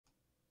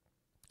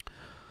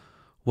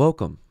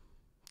Welcome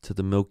to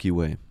the Milky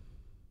Way,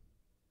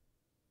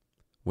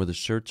 where the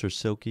shirts are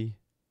silky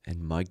and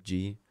Mike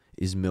G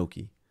is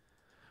milky.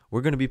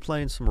 We're going to be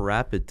playing some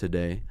Rapid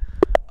today.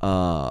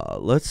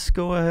 Let's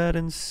go ahead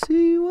and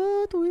see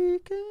what we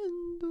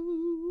can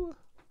do.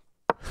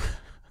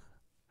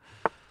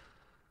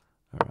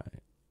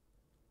 Alright.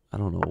 I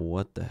don't know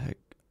what the heck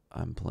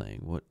I'm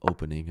playing, what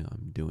opening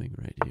I'm doing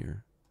right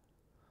here.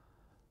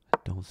 I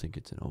don't think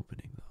it's an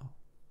opening, though.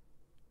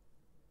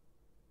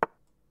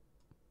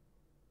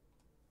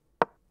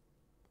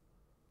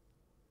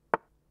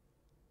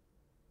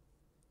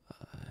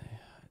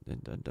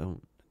 I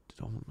don't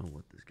know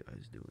what this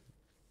guy's doing.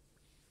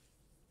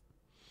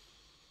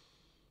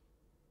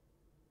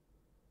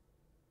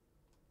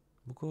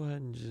 We'll go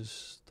ahead and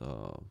just I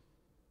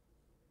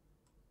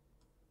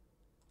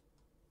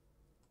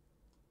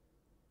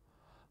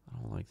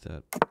don't like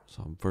that.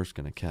 So I'm first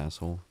gonna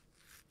castle.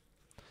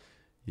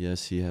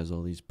 Yes, he has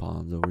all these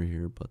pawns over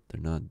here, but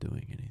they're not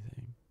doing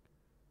anything.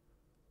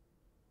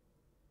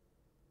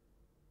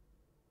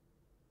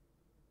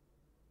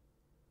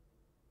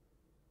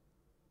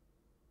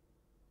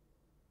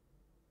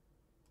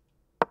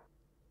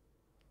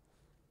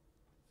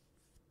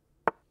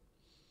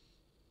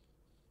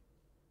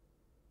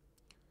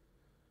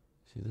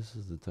 See, this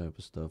is the type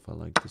of stuff I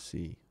like to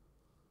see.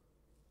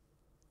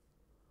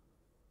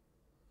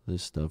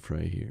 This stuff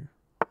right here.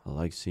 I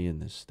like seeing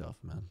this stuff,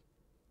 man.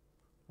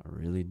 I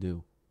really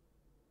do.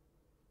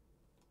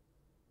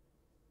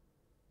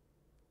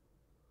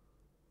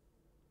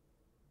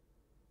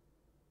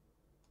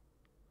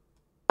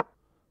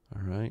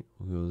 Alright,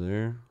 we'll go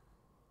there.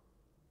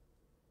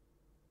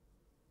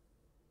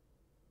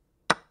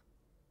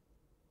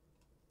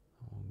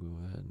 We'll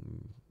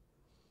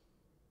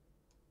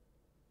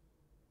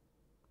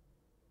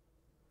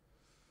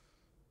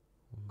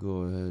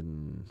go ahead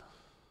and is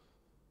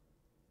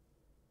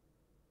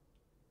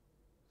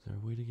there a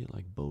way to get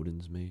like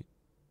Bowden's mate?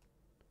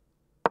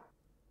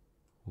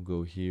 We'll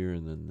go here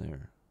and then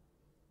there.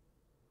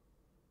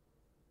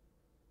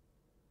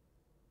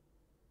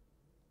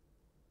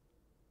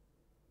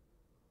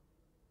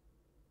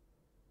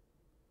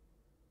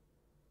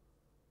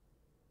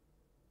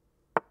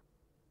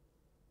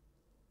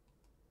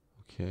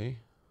 Okay.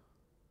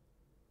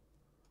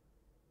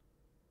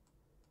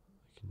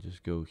 I can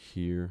just go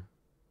here.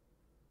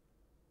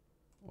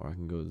 Or I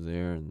can go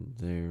there and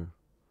there.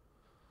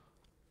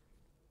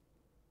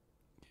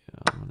 Yeah,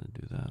 I'm gonna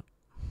do that.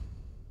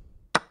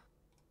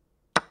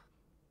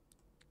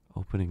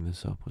 Opening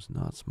this up was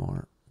not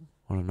smart.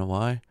 Wanna know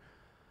why?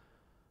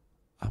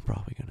 I'm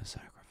probably gonna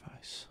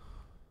sacrifice.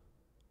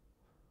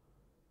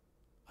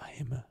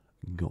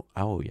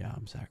 Oh yeah,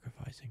 I'm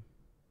sacrificing.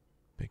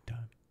 Big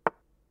time.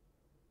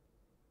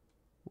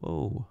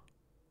 Whoa.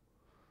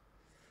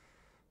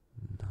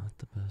 Not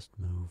the best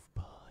move,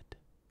 bud.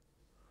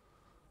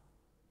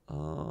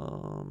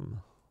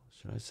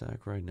 Should I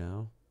sack right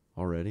now?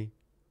 Already?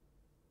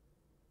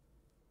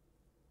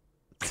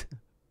 I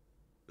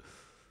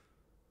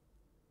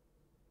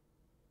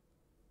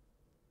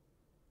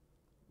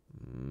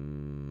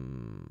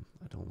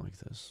don't like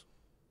this.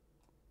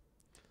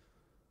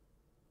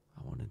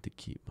 I wanted to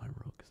keep my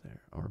rook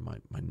there, or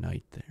my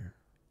knight there.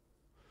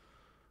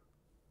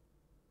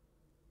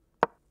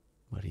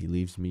 But he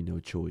leaves me no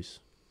choice.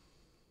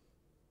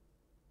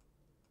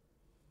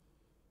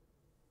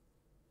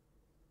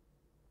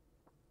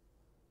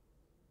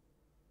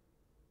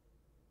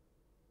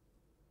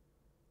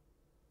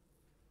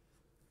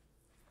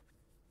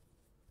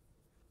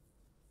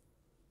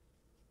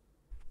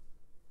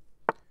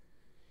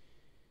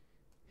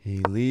 He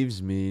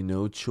leaves me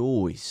no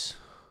choice.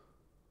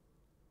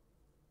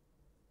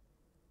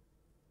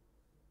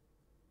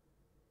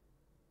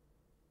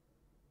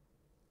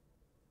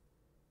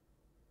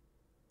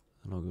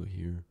 And I'll go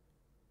here.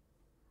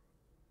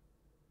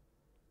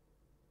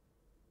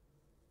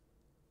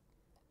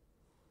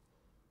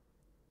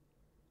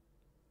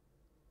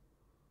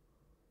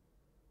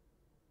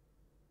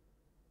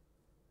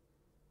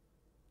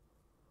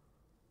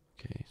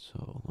 Okay,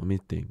 so let me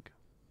think.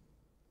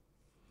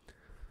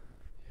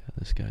 Yeah,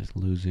 this guy's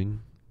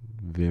losing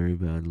very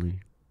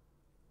badly.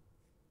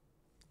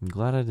 I'm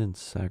glad I didn't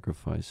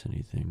sacrifice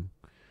anything.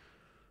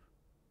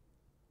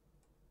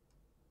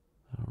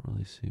 I don't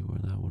really see where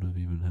that would have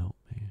even helped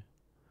me.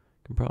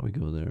 Can probably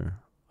go there.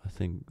 I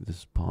think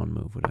this pawn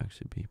move would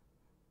actually be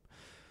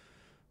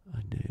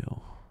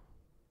ideal.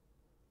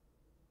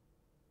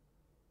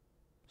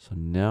 So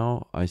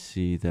now I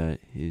see that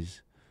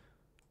his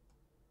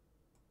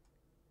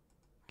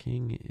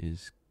king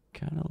is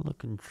kind of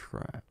looking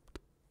trapped.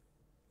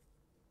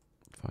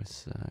 If I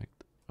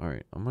sacked.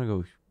 Alright, I'm going to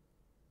go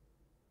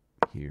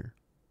here.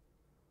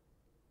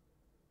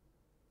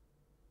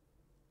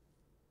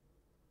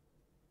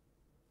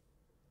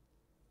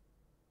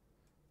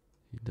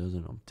 He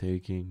doesn't. I'm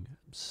taking.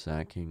 I'm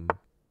sacking.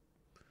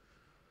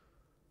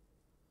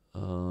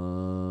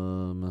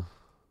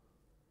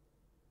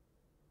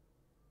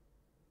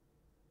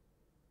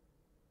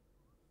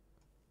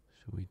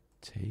 Should we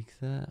take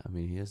that? I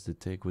mean, he has to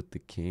take with the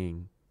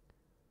king.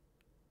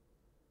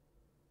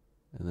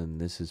 And then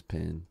this is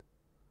pinned.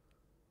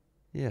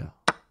 Yeah,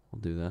 we'll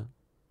do that.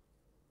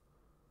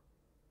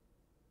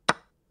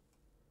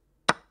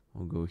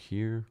 We'll go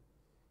here.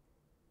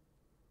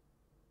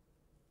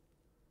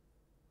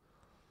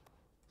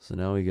 So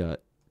now we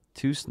got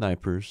 2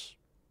 snipers.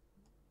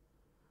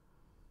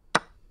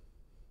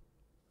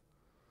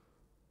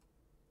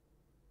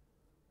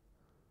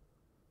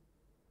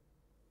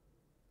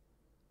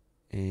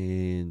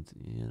 And,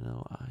 you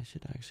know, I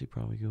should actually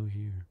probably go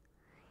here.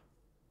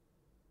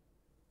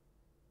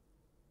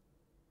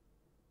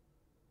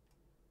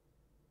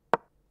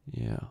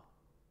 Yeah.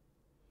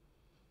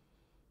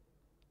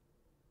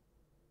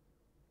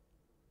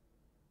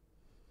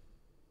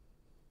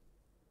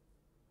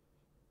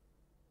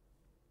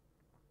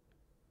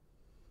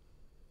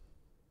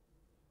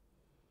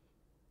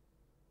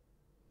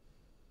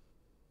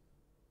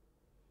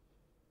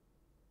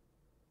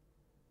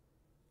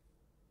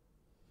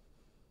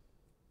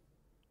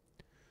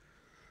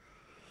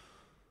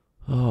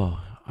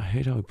 Oh, I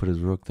hate how he put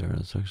his rook there.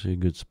 That's actually a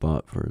good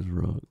spot for his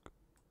rook.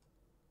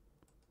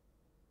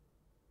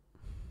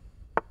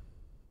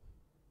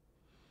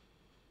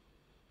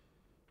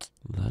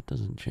 That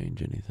doesn't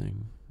change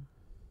anything.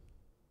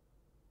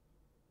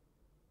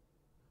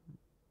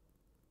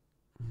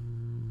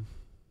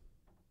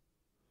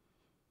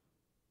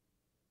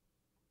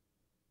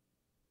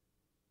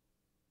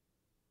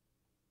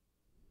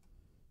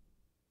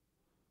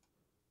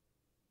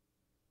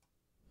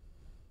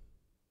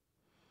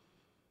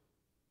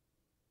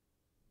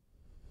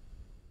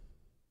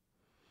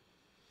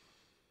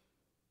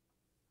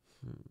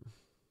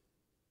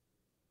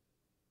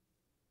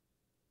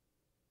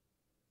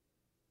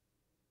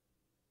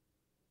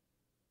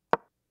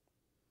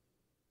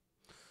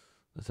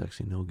 That's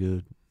actually no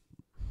good.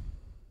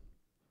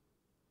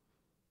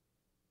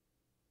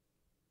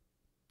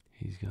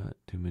 He's got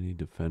too many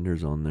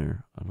defenders on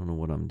there. I don't know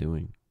what I'm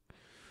doing.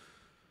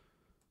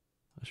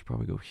 I should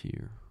probably go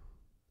here.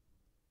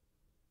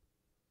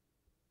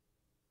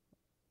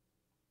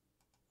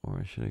 Or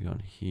I should have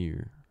gone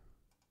here.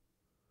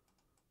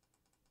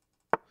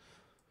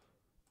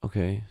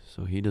 Okay,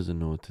 so he doesn't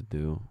know what to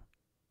do.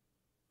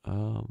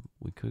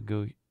 We could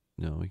go...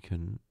 No, we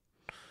couldn't.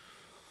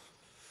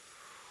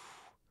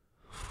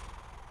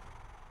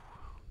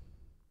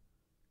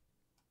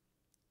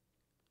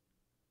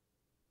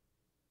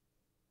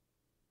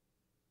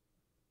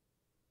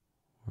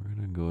 We're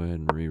going to go ahead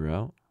and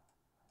reroute.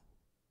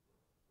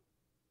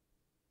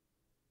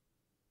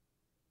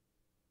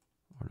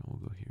 Or no,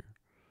 we'll go here.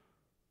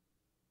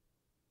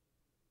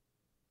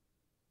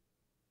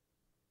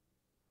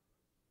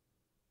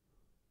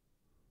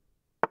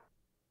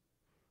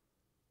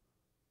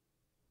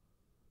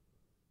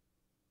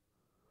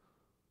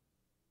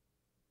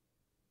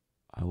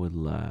 I would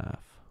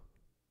laugh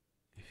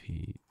if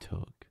he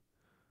took.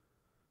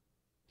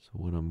 So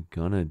what I'm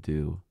gonna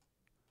do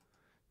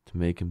to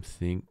make him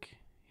think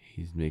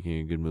he's making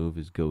a good move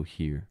is go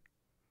here.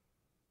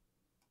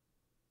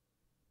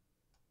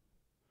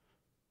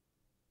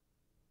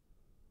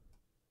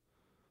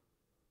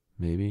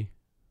 Maybe.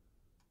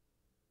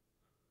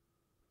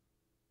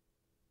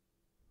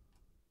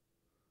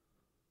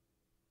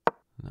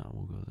 No,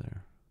 we'll go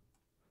there.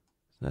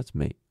 So that's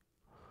mate.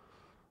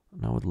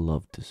 And I would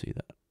love to see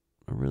that.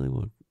 I really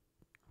would.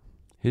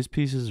 His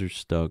pieces are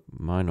stuck.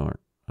 Mine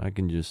aren't. I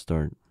can just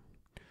start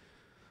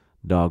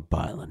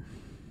dogpiling.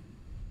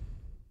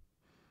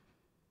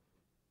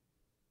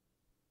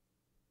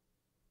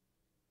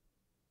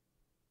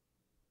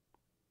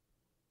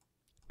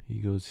 He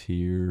goes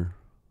here.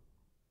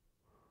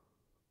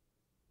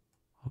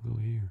 I'll go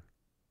here.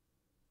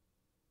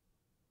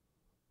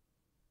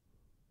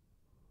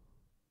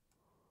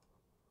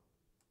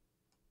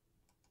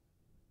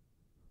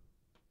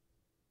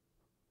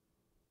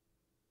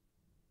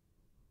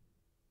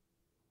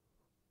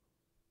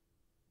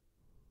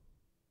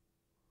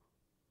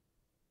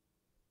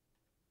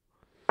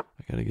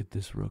 I gotta get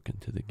this rook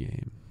into the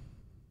game.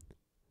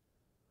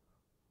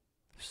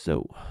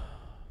 So,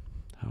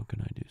 how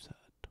can I do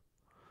that?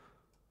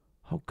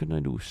 How can I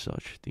do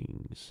such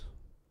things?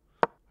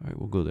 Alright,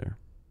 we'll go there.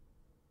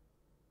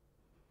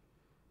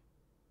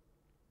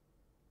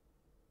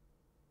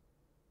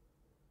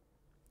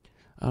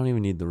 I don't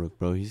even need the rook,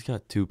 bro. He's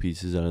got 2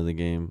 pieces out of the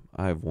game.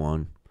 I have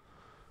 1.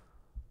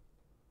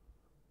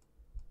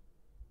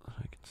 I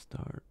can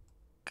start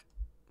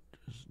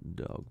just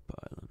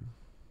dogpiling.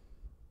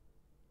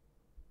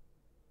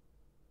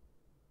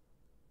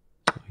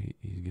 So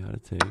he's got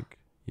to take.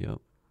 Yep.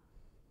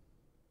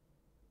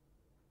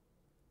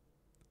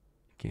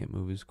 He can't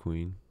move his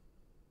queen.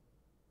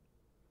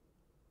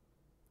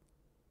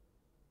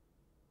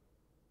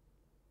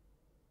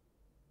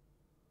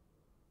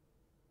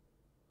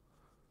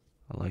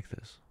 I like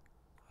this.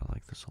 I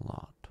like this a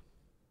lot.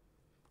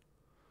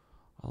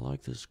 I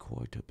like this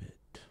quite a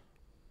bit.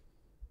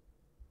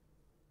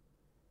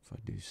 If I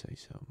do say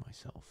so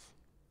myself.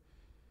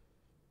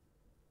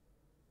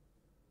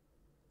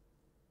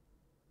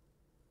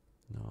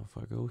 Now if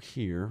I go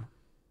here,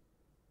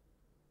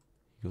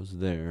 he goes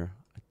there,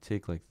 I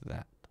take like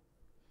that.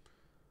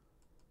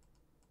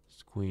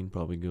 This queen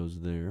probably goes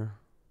there.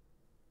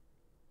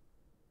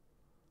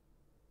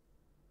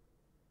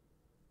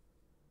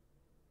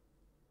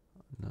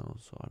 No,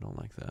 so I don't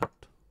like that.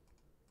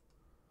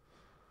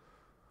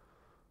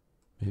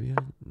 Maybe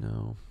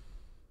no.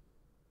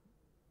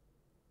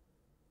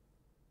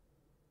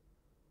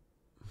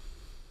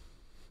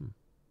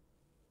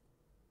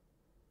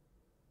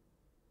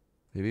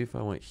 Maybe if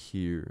I went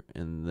here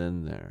and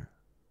then there.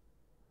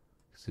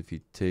 Because if he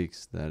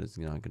takes that, it's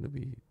not going to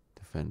be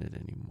defended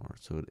anymore.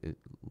 So it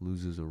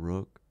loses a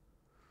rook.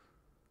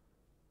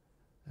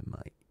 Am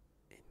I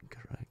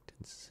incorrect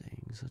in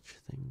saying such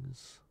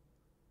things?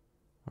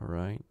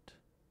 Alright.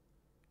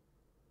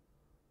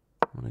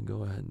 I'm going to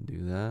go ahead and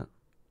do that.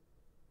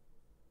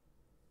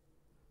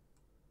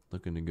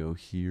 Looking to go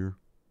here.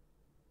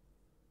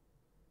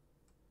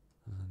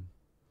 And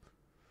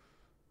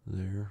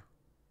there.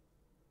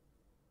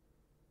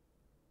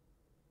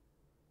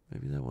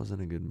 Maybe that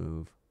wasn't a good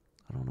move.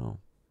 I don't know.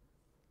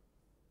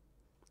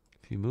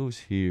 If he moves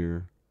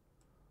here,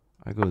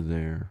 I go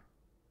there.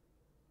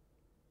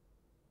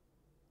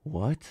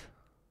 What?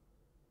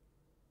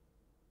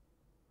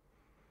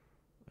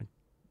 I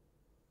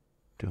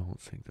don't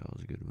think that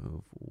was a good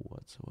move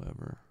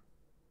whatsoever.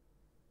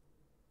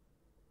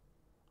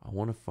 I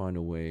want to find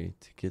a way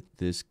to get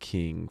this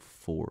king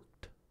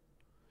forked.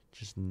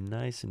 Just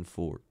nice and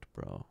forked,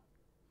 bro.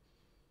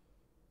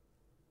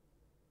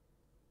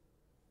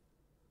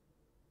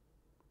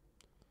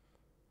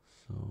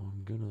 So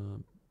I'm gonna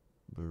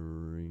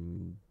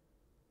bring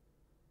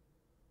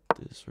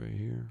this right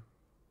here.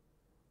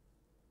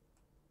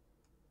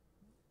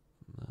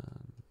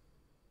 Then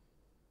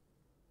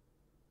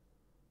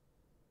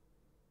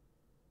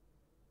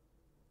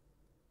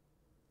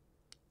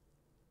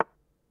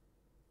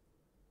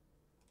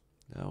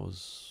that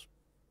was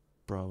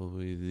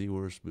probably the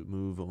worst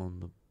move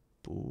on the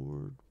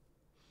board.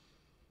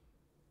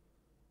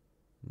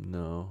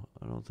 No,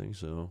 I don't think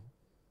so.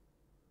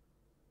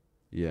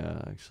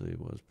 Yeah, actually it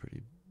was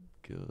pretty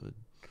good.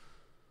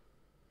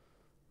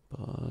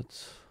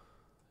 But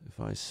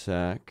if I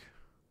sack,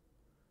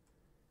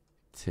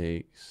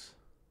 takes.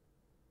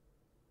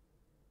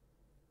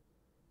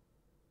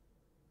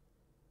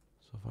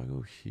 So if I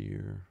go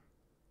here,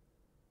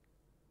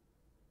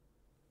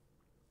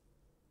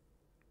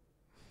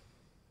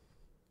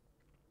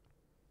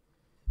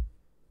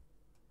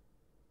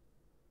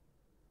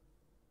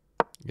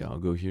 yeah, I'll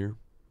go here.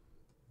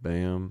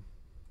 Bam.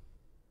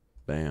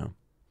 Bam.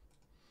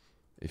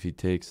 If he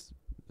takes,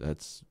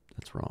 that's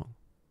wrong.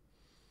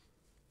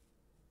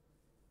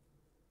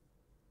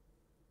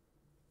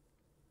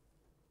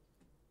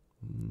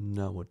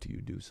 Now what do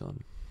you do,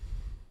 son?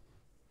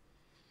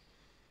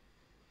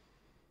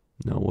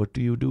 Now what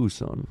do you do,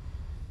 son?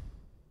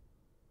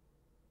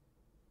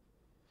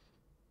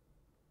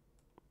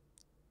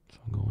 So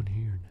I'm going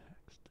here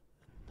next.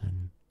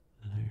 And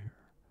then there.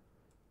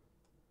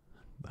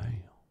 And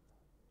bam.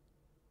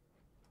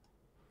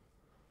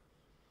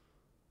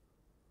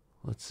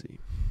 Let's see.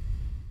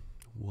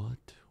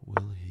 What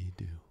will he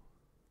do?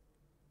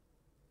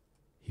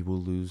 He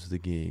will lose the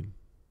game.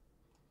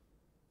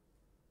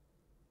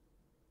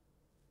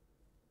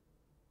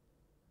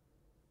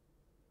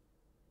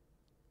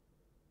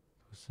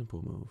 A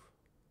simple move.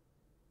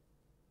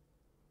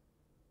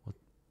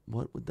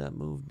 What would that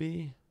move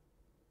be?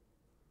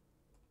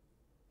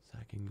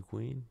 Sacking the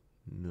queen?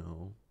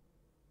 No.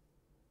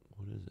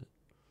 What is it?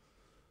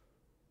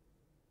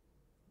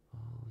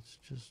 Let's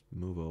just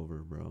move over,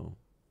 bro.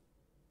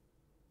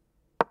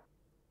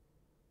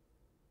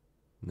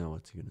 Now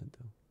what's he gonna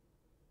do?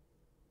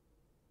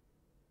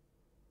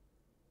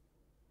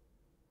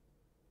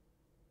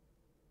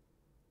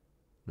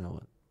 Now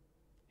what?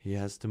 He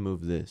has to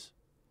move this.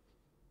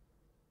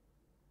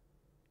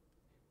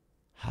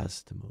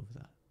 Has to move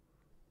that.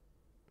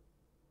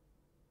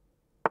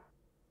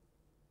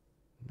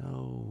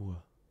 No.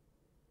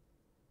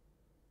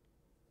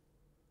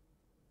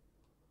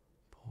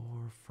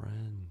 Poor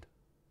friend.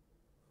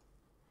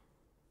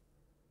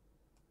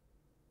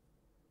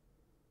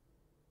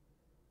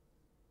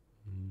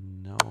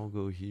 Now I'll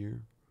go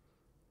here.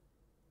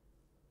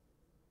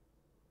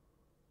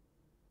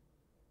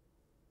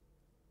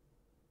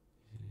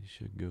 He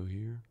should go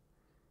here.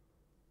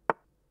 I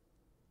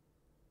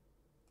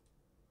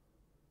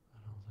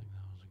don't think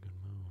that was a good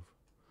move.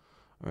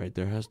 Alright,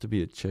 there has to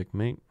be a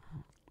checkmate.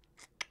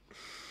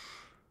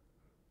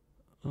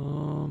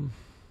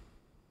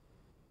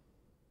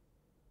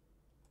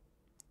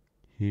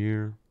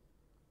 Here.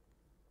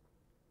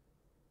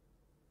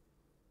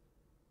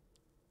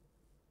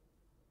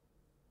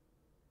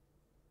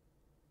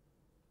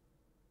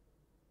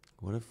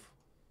 What if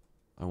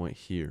I went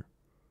here?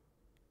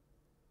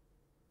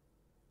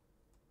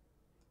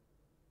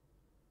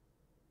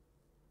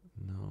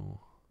 No.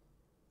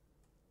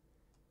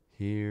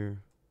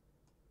 Here.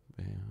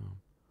 Bam.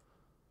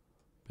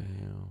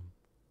 Bam.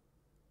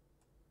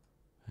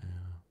 Bam.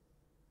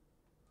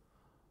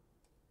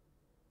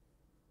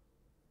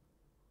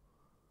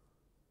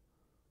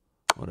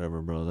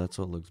 Whatever, bro. That's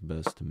what looks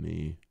best to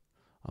me.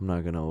 I'm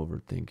not gonna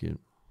overthink it.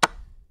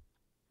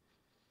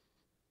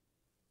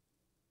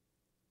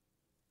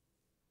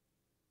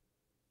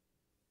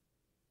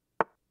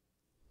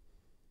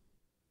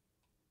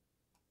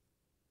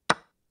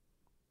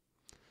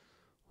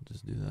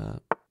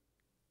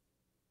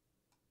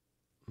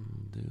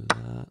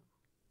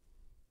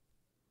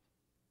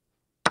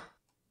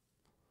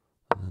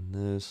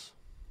 this.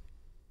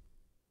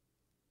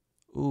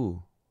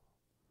 Ooh.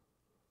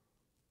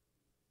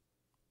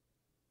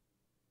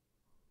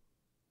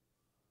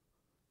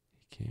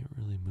 He can't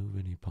really move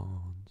any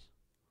pawns.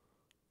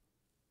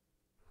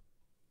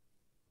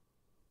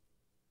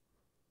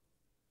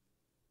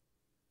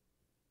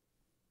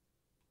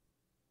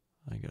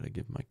 I gotta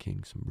give my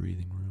king some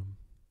breathing room.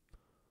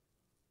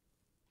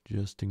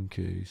 Just in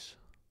case.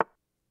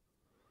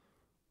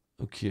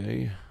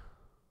 Okay.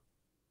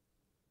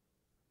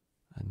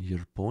 And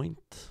your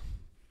point?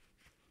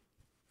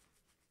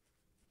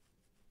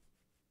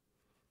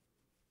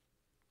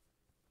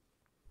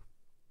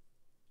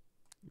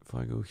 If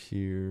I go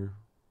here.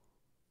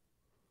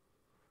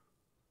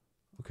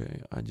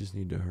 Okay, I just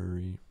need to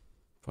hurry.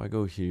 If I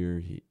go here,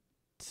 he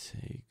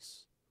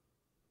takes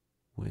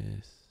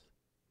with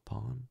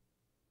pawn.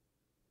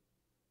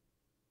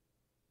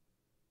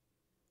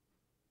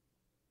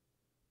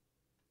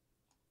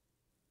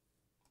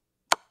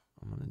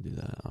 I'm going to do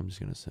that. I'm just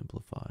going to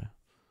simplify.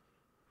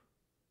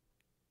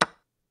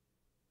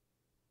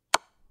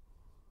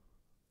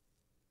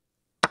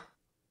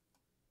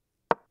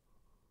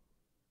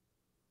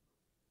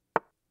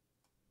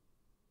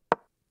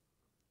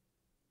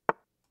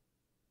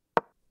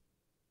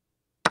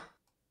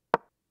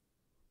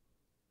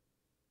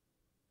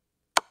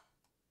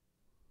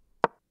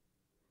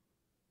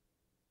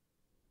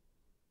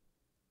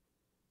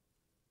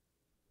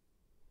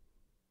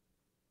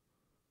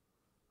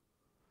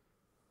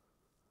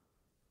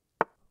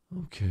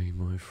 Okay,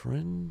 my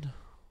friend.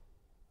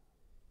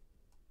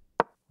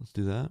 Let's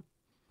do that.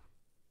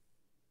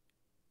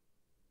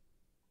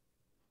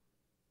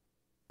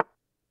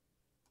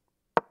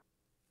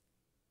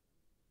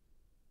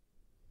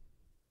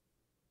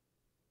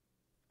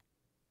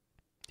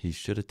 He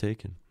should have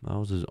taken. That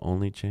was his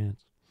only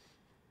chance.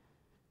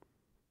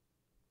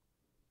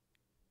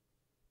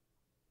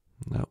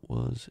 That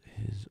was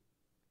his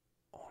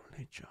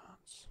only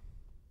chance.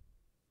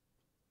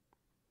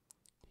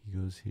 He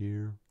goes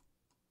here.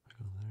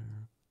 I go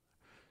there.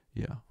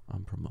 Yeah,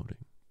 I'm promoting.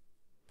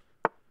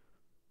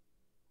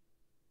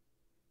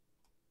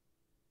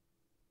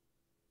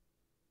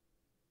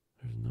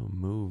 There's no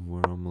move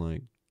where I'm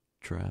like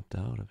trapped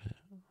out of it.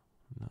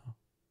 No.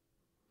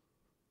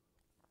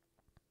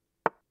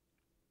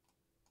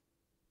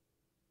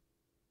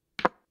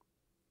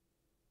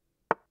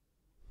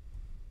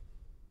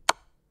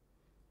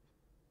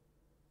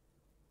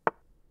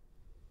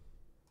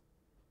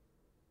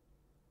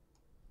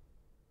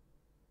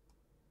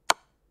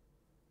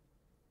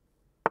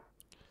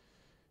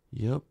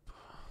 Yep.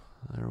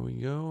 There we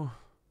go.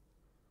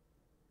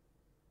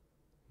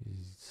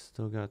 He's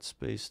still got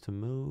space to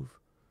move.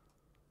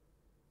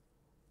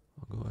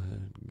 I'll go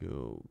ahead and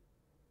go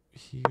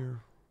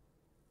here.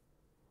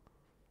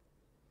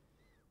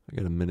 I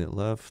got a minute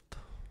left.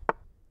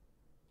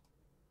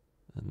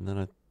 And then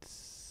I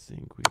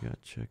think we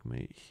got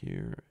checkmate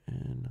here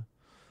in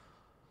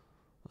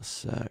a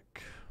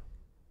sec.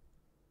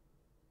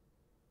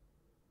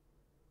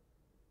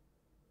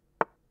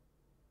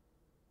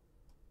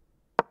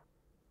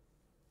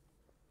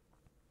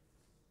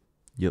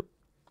 Yep.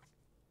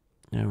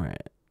 All right.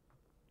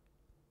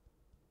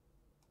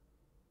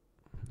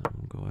 I'm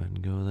gonna go ahead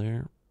and go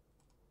there.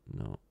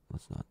 No,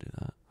 let's not do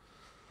that.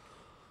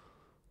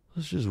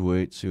 Let's just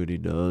wait, see what he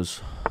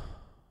does.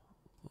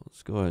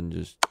 Let's go ahead and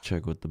just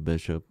check with the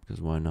bishop, because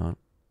why not?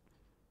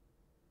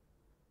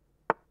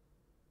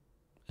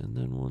 And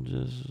then we'll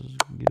just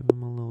give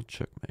him a little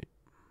checkmate.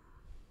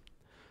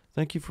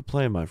 Thank you for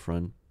playing, my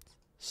friend.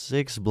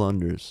 6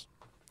 blunders.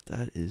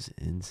 That is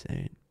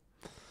insane.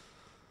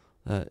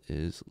 That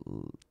is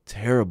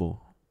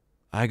terrible.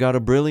 I got a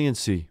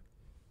brilliancy.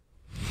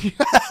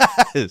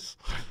 Yes!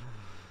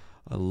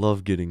 I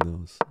love getting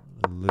those.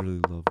 I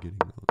literally love getting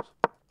those.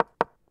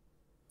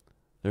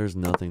 There's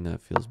nothing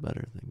that feels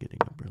better than getting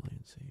a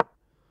brilliancy.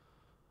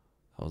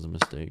 That was a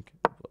mistake,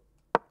 but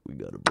we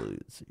got a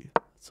brilliancy.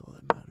 That's all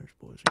that matters,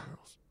 boys and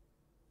girls.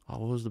 Oh,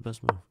 what was the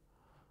best move?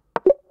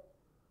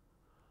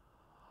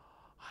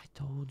 I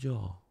told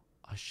y'all.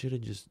 I should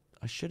have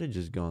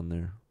just gone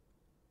there.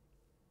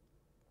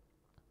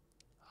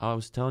 I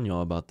was telling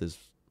y'all about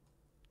this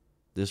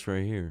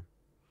right here.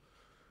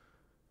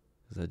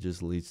 Because that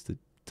just leads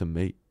to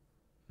mate,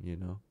 you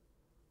know?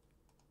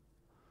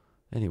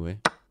 Anyway.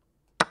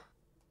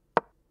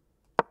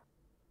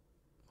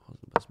 What was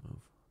the best move?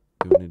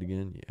 Doing it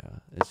again? Yeah,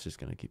 it's just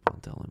going to keep on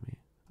telling me.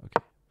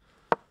 Okay.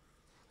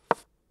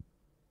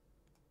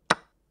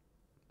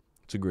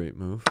 It's a great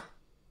move.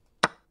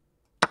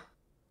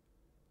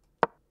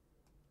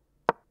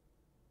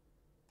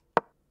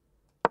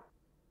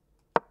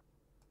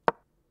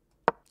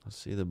 I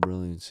see the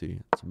brilliancy.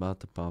 It's about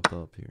to pop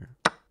up here.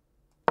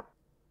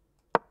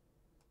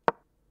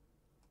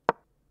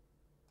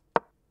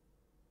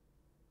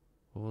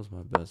 What was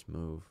my best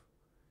move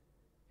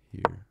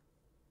here?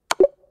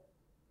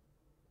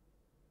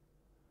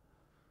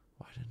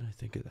 Why didn't I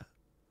think of that?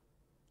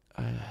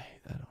 I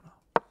don't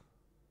know.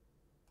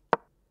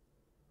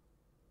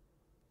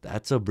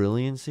 That's a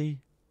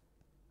brilliancy?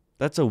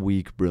 That's a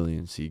weak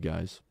brilliancy,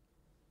 guys.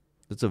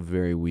 That's a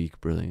very weak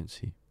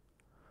brilliancy.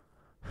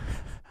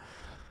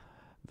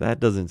 That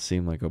doesn't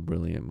seem like a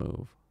brilliant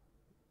move.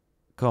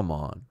 Come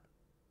on.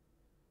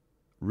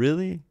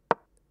 Really?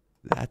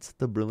 That's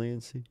the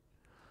brilliancy?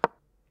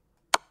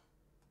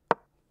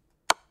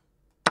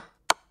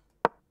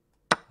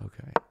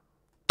 Okay.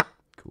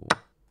 Cool.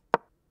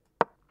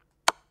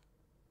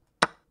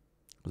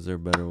 Was there a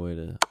better way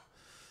to...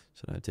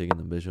 Should I have taken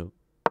the bishop?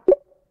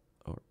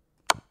 Or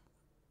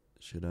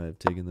should I have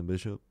taken the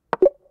bishop?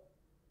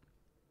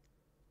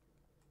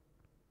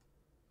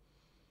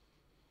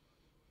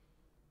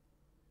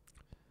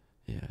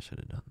 Yeah, I should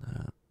have done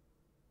that.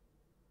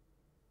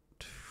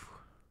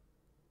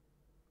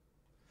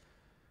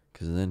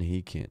 Because then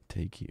he can't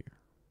take here.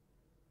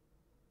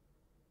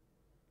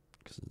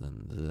 Because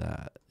then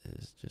that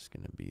is just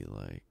going to be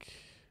like...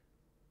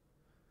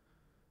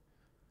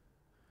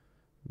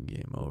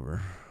 game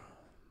over.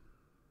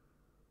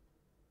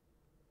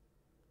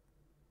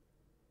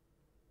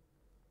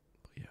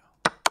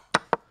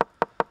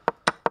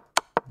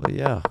 But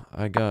yeah,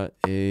 I got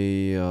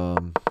a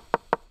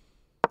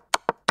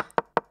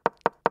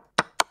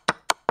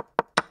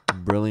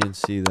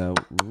brilliancy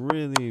that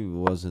really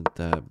wasn't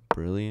that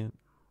brilliant.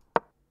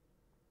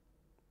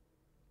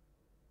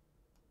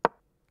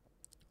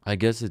 I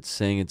guess it's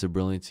saying it's a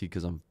brilliancy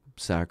because I'm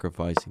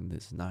sacrificing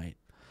this knight.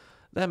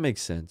 That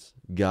makes sense.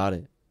 Got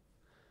it.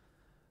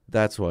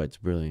 That's why it's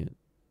brilliant.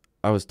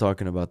 I was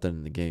talking about that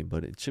in the game,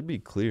 but it should be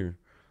clear.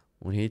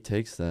 When he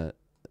takes that,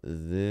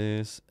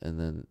 this and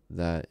then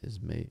that is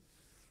mate.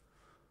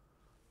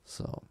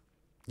 So,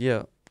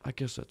 yeah, I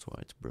guess that's why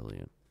it's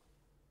brilliant.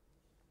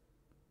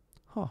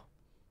 Huh.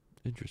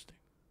 Interesting.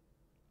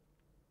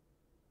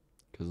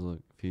 Because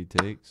look, if he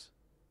takes,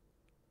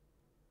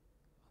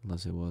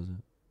 unless it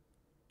wasn't.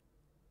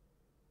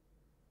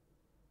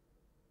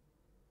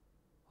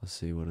 Let's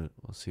see what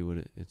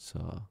it's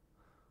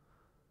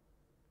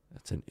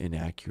that's an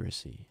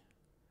inaccuracy.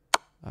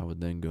 I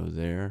would then go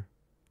there.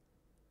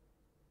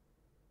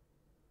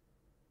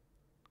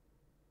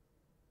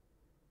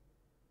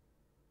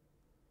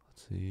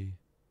 Let's see.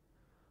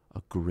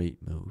 A great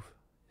move.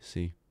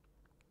 See?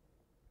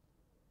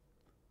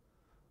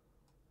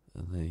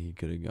 And then he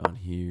could have gone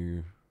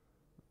here.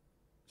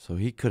 So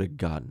he could have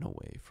gotten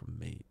away from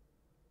mate.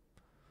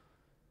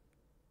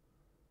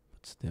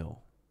 But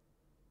still.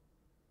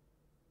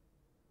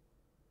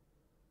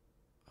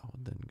 I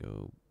would then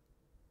go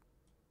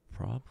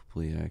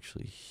probably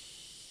actually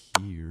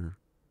here.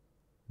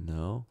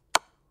 No?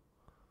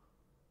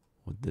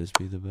 Would this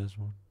be the best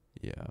one?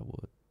 Yeah, I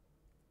would.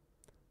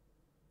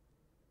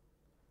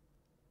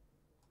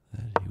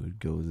 Then he would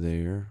go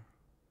there.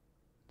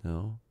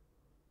 No?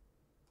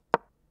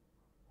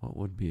 What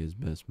would be his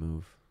best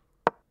move?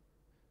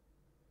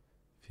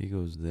 If he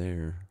goes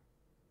there,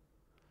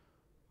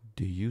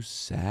 do you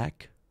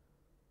sack?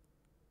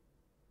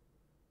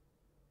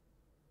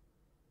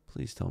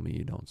 Please tell me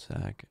you don't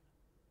sack.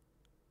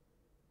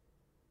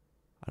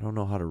 I don't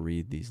know how to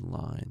read these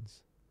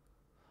lines.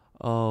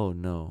 Oh,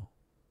 no.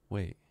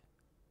 Wait.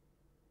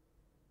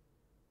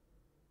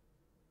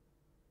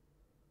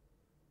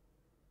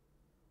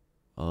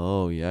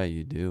 Oh, yeah,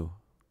 you do.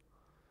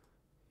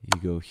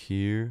 You go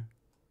here.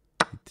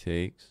 He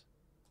takes.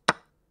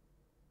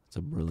 That's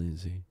a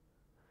brilliancy.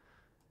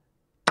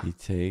 He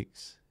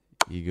takes.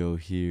 You go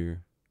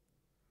here.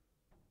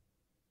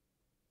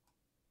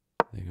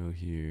 They go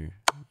here.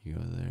 You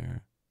go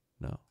there.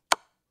 No.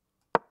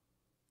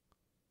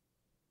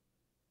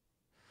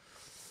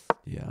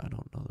 Yeah, I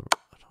don't know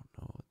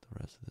what the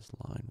rest of this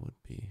line would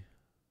be.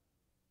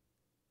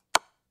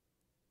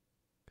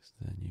 Because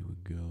then you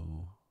would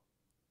go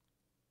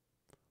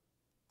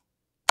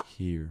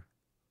here.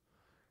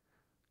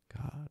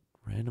 God,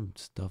 random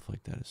stuff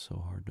like that is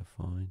so hard to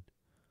find.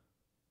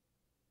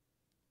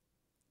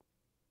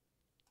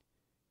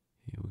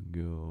 He would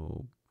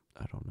go,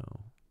 I don't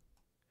know.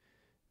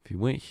 If he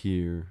went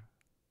here,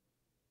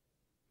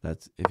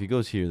 if he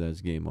goes here,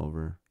 that's game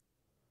over.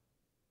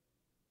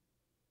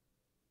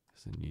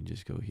 Because then you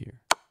just go here.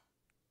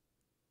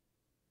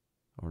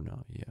 Or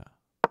no, yeah.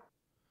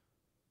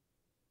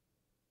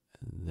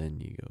 And then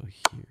you go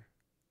here.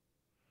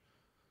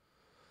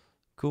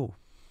 Cool.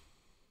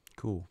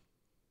 Cool.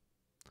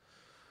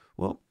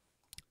 Well,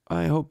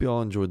 I hope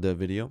y'all enjoyed that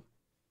video.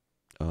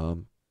 I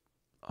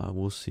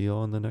will see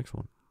y'all in the next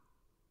one.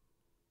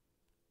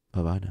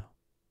 Bye-bye now.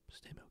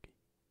 Stay milky.